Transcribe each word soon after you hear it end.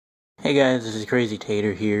Hey guys, this is Crazy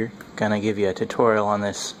Tater here. Gonna give you a tutorial on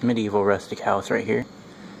this medieval rustic house right here.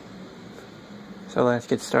 So let's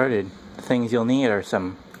get started. The things you'll need are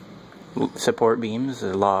some support beams,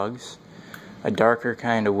 or logs, a darker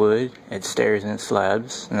kind of wood, it's stairs and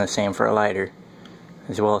slabs, and the same for a lighter,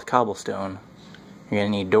 as well as cobblestone. You're gonna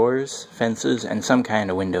need doors, fences, and some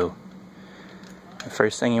kind of window. The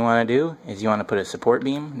first thing you want to do is you want to put a support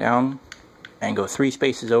beam down and go 3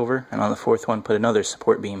 spaces over, and on the 4th one put another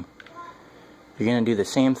support beam. You're going to do the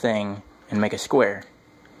same thing and make a square.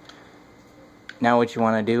 Now what you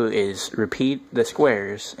want to do is repeat the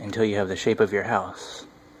squares until you have the shape of your house.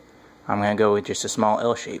 I'm going to go with just a small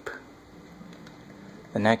L shape.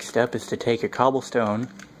 The next step is to take your cobblestone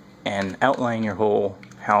and outline your whole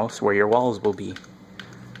house where your walls will be.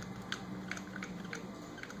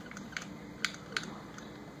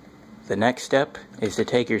 The next step is to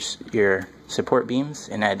take your support beams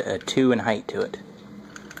and add a 2 in height to it.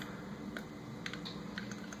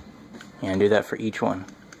 And do that for each one.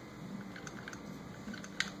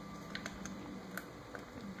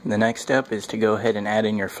 The next step is to go ahead and add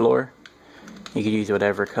in your floor. You could use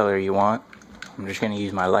whatever color you want. I'm just going to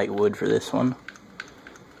use my light wood for this one.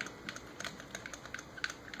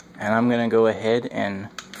 And I'm going to go ahead and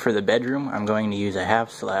for the bedroom I'm going to use a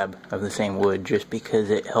half slab of the same wood just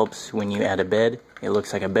because it helps when you add a bed. It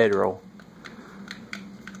looks like a bedroll.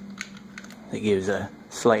 It gives a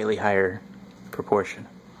slightly higher proportion.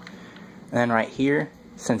 And then right here,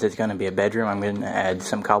 since it's going to be a bedroom, I'm going to add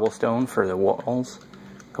some cobblestone for the walls,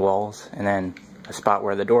 and then a spot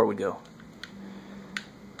where the door would go.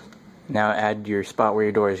 Now add your spot where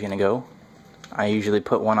your door is going to go. I usually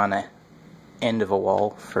put one on the end of a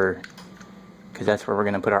wall because that's where we're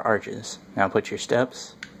going to put our arches. Now put your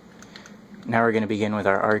steps. Now we're going to begin with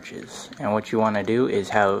our arches. And what you want to do is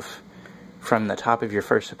have from the top of your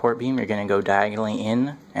first support beam, you're going to go diagonally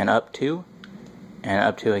in and up to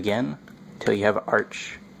again, until you have an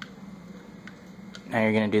arch. Now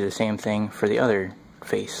you're going to do the same thing for the other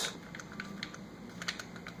face.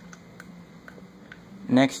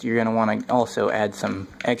 Next you're going to want to also add some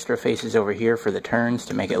extra faces over here for the turns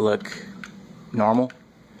to make it look normal.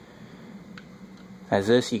 As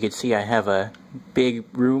this, you can see I have a big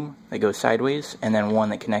room that goes sideways and then one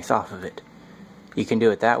that connects off of it. You can do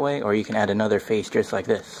it that way, or you can add another face just like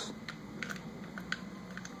this.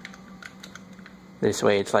 This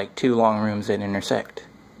way it's like 2 long rooms that intersect.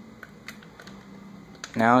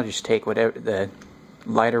 Now just take whatever the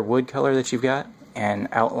lighter wood color that you've got and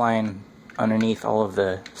outline underneath all of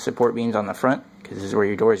the support beams on the front, because this is where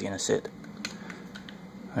your door is going to sit.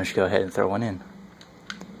 I'll just go ahead and throw one in.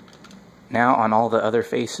 Now on all the other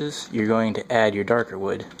faces you're going to add your darker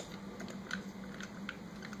wood.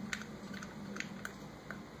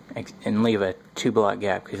 And leave a 2-block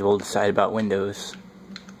gap because we'll decide about windows.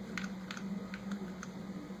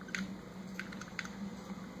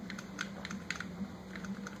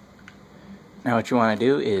 Now what you want to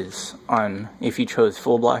do is, if you chose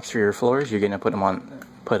full blocks for your floors, you're going to put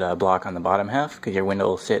a block on the bottom half because your window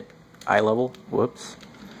will sit eye level. Whoops.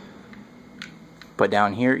 But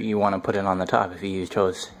down here you want to put it on the top if you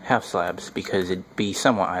chose half slabs because it'd be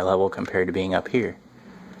somewhat eye level compared to being up here.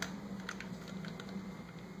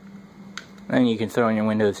 Then you can throw in your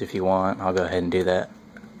windows if you want. I'll go ahead and do that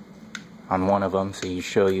on one of them so you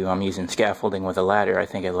show you I'm using scaffolding with a ladder. I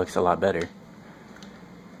think it looks a lot better.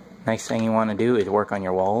 Next thing you want to do is work on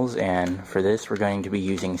your walls, and for this we're going to be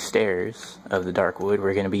using stairs of the dark wood.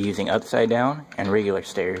 We're going to be using upside down and regular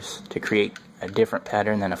stairs to create a different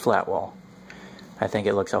pattern than a flat wall. I think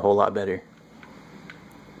it looks a whole lot better.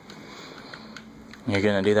 You're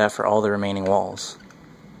going to do that for all the remaining walls.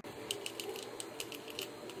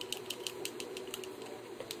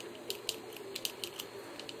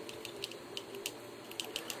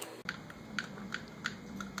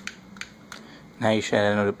 Now you should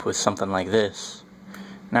end up with something like this.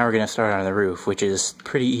 Now we're going to start on the roof, which is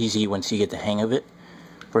pretty easy once you get the hang of it.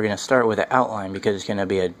 We're going to start with an outline because it's going to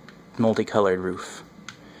be a multicolored roof.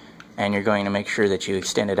 And you're going to make sure that you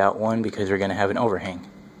extend it out one because we're going to have an overhang.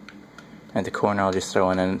 At the corner I'll just throw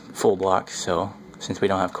in a full block since we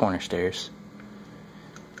don't have corner stairs.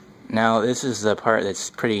 Now this is the part that's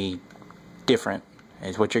pretty different.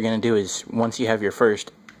 Is what you're going to do is once you have your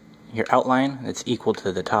outline that's equal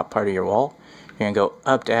to the top part of your wall, you're going to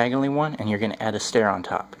go up diagonally one and you're going to add a stair on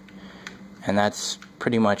top. And that's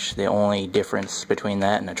pretty much the only difference between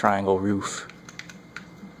that and a triangle roof.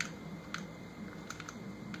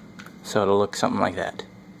 So it'll look something like that.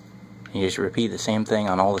 You just repeat the same thing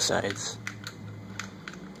on all the sides.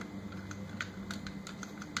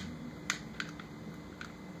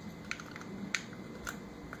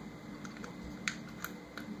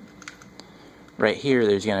 right here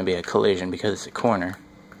there's going to be a collision because it's a corner.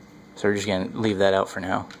 So we're just going to leave that out for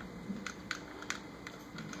now.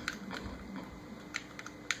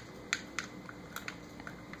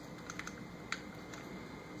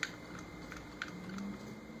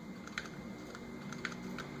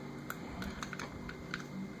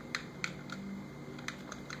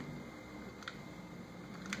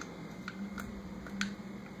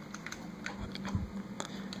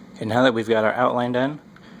 And now that we've got our outline done,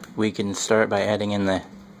 we can start by adding in the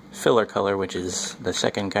filler color, which is the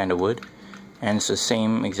second kind of wood. And it's the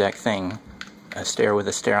same exact thing, a stair with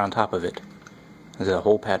a stair on top of it. This is a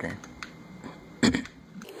whole pattern.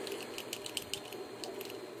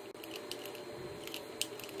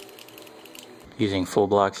 Using full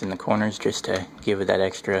blocks in the corners just to give it that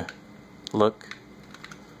extra look.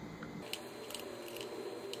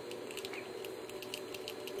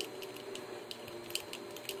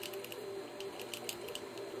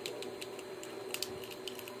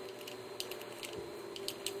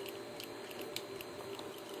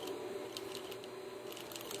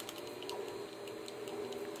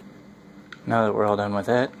 Now that we're all done with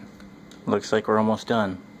that, looks like we're almost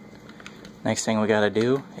done. Next thing we gotta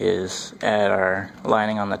do is add our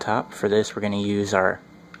lining on the top. For this we're gonna use our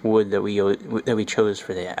wood that we chose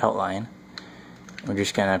for the outline. We're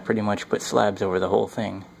just gonna pretty much put slabs over the whole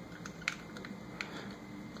thing.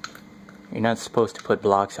 You're not supposed to put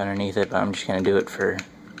blocks underneath it, but I'm just gonna do it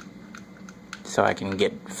so I can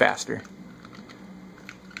get faster.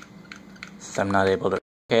 Since I'm not able to.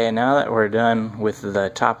 Okay, now that we're done with the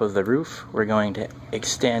top of the roof, we're going to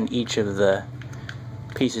extend each of the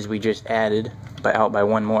pieces we just added out by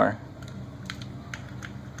one more.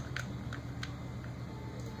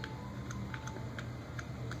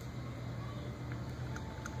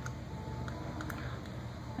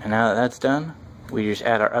 And now that that's done, we just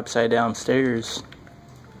add our upside down stairs.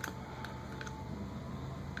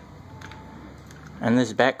 And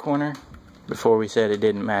this back corner, before we said it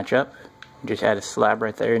didn't match up, just add a slab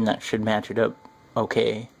right there and that should match it up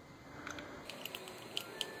okay.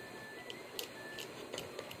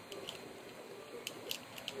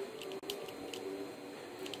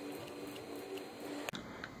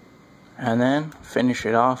 And then finish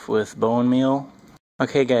it off with bone meal.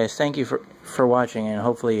 Okay guys, thank you for watching and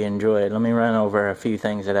hopefully you enjoyed. Let me run over a few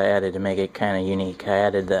things that I added to make it kind of unique. I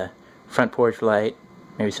added the front porch light,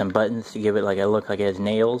 maybe some buttons to give it like a look like it has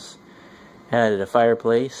nails. I added a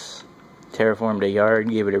fireplace. Terraformed a yard,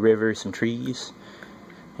 gave it a river, some trees,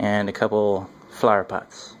 and a couple flower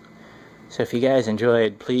pots. So if you guys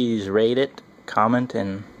enjoyed, please rate it, comment,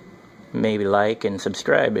 and maybe like and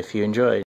subscribe if you enjoyed.